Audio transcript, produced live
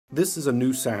This is a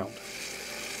new sound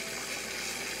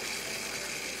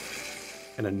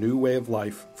and a new way of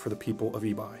life for the people of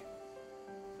Ebeye.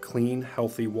 Clean,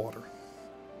 healthy water.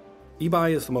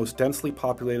 Ebeye is the most densely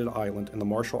populated island in the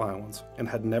Marshall Islands and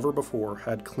had never before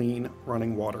had clean,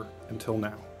 running water until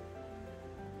now.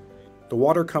 The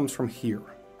water comes from here,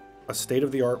 a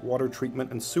state-of-the-art water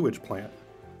treatment and sewage plant,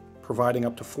 providing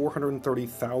up to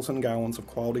 430,000 gallons of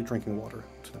quality drinking water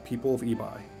to the people of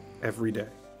Ebeye every day.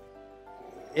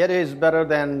 It is better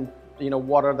than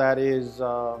water that is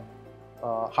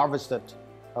harvested,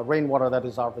 rainwater that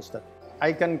is harvested.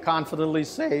 I can confidently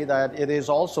say that it is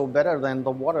also better than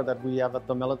the water that we have at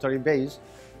the military base.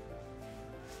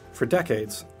 For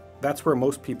decades, that's where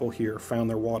most people here found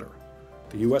their water,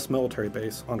 the U.S. military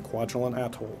base on Kwajalein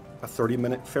Atoll, a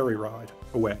 30-minute ferry ride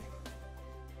away.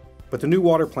 But the new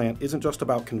water plant isn't just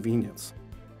about convenience.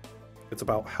 It's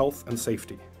about health and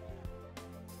safety.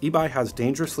 Ebeye has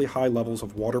dangerously high levels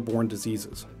of water-borne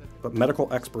diseases, but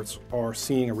medical experts are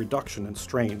seeing a reduction in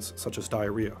strains such as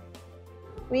diarrhea.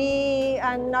 We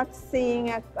are not seeing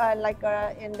in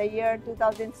the year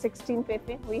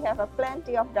 2016-15, we have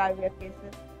plenty of diarrhea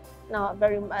cases. Now,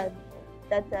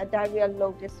 that diarrhea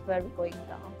load is very going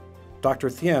down. Dr.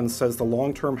 Thien says the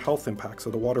long-term health impacts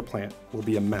of the water plant will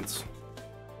be immense.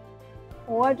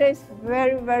 Water is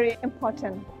very, very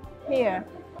important here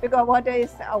because water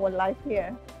is our life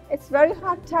here. It's very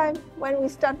hard time when we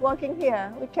start working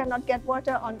here. We cannot get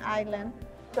water on island.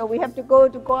 So we have to go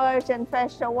to gorge and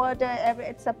fetch the water.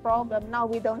 It's a problem. Now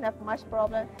we don't have much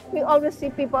problem. We always see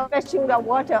people fetching the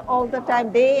water all the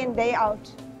time, day in, day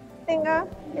out. I think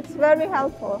it's very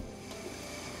helpful.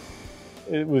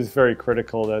 It was very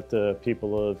critical that the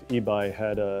people of Ebeye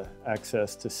had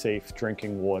access to safe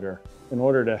drinking water. In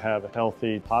order to have a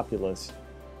healthy populace,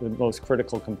 the most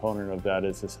critical component of that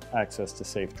is this access to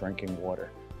safe drinking water,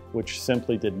 which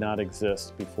simply did not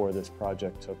exist before this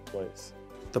project took place.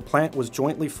 The plant was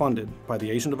jointly funded by the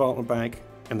Asian Development Bank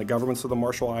and the governments of the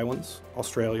Marshall Islands,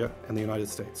 Australia, and the United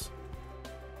States.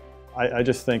 I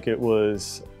just think it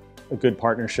was a good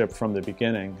partnership from the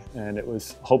beginning, and it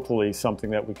was hopefully something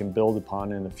that we can build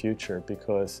upon in the future,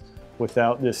 because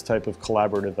without this type of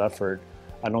collaborative effort,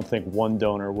 I don't think one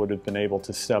donor would have been able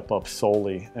to step up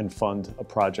solely and fund a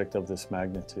project of this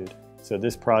magnitude. So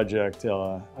this project,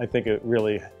 I think it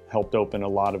really helped open a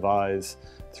lot of eyes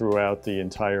throughout the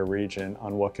entire region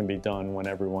on what can be done when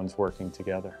everyone's working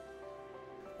together.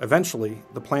 Eventually,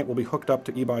 the plant will be hooked up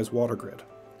to Ebeye's water grid,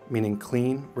 meaning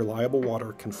clean, reliable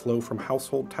water can flow from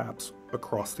household taps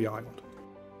across the island.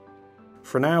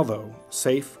 For now, though,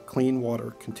 safe, clean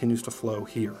water continues to flow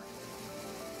here.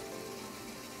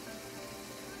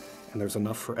 And there's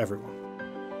enough for everyone.